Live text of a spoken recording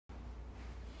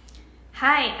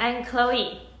Hi, I'm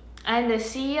Chloe. I'm the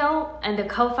CEO and the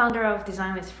co-founder of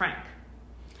Design with Frank.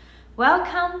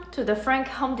 Welcome to the Frank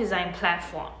Home Design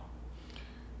platform.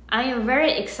 I am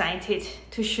very excited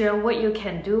to share what you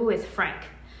can do with Frank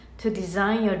to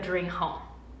design your dream home.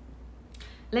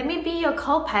 Let me be your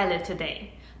co-pilot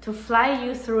today to fly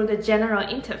you through the general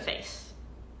interface.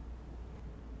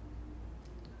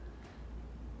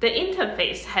 The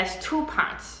interface has two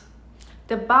parts.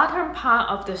 The bottom part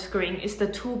of the screen is the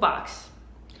toolbox.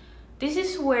 This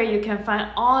is where you can find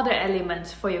all the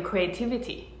elements for your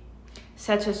creativity,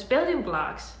 such as building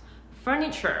blocks,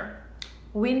 furniture,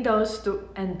 windows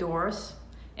and doors,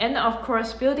 and of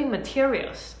course building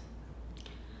materials.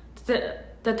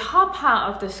 The top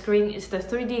part of the screen is the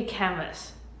 3D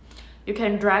canvas. You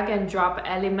can drag and drop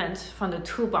elements from the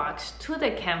toolbox to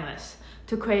the canvas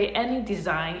to create any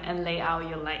design and layout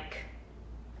you like.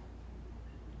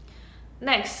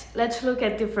 Next, let's look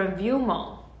at different view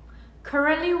mode.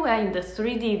 Currently, we are in the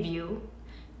 3D view.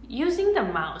 Using the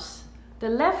mouse, the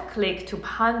left click to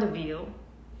pan the view,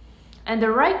 and the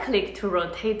right click to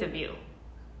rotate the view.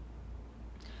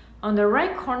 On the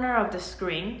right corner of the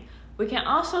screen, we can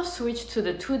also switch to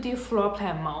the 2D floor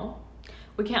plan mode.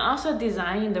 We can also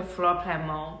design in the floor plan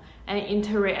mode and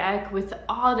interact with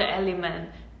all the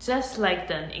elements just like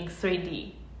them in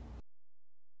 3D.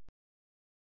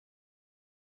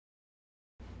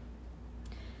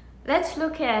 Let's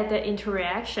look at the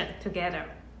interaction together.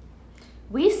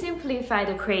 We simplify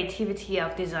the creativity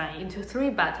of design into 3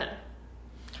 buttons.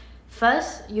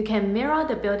 First, you can mirror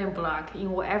the building block in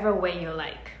whatever way you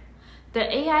like.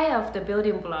 The AI of the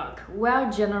building block will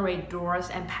generate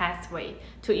doors and pathway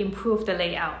to improve the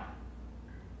layout.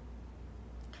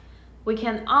 We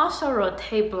can also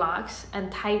rotate blocks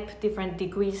and type different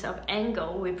degrees of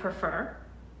angle we prefer.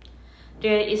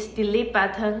 There is delete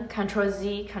button,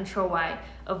 Ctrl+Z, Ctrl+Y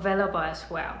available as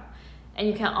well, and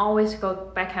you can always go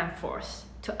back and forth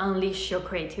to unleash your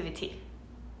creativity.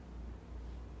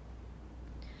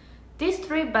 These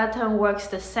 3 buttons works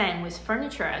the same with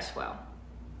furniture as well.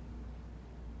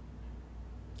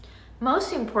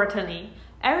 Most importantly,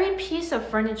 every piece of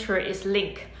furniture is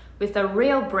linked with a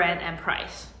real brand and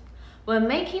price. When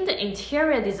making the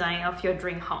interior design of your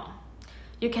dream home,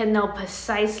 you can know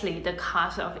precisely the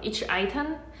cost of each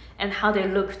item and how they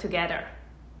look together.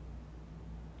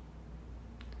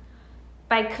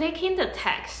 By clicking the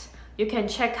text, you can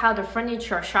check out the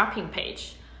furniture shopping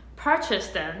page, purchase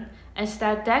them, and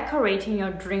start decorating your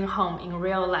dream home in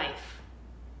real life.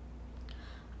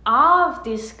 All of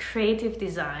this creative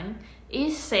design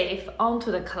is saved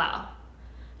onto the cloud.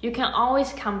 You can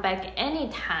always come back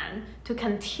anytime to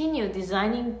continue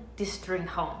designing this dream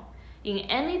home in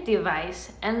any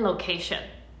device and location.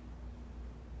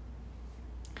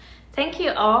 Thank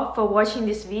you all for watching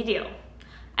this video.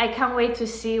 I can't wait to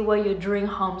see what your dream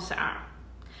homes are.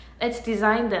 Let's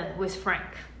design them with Frank.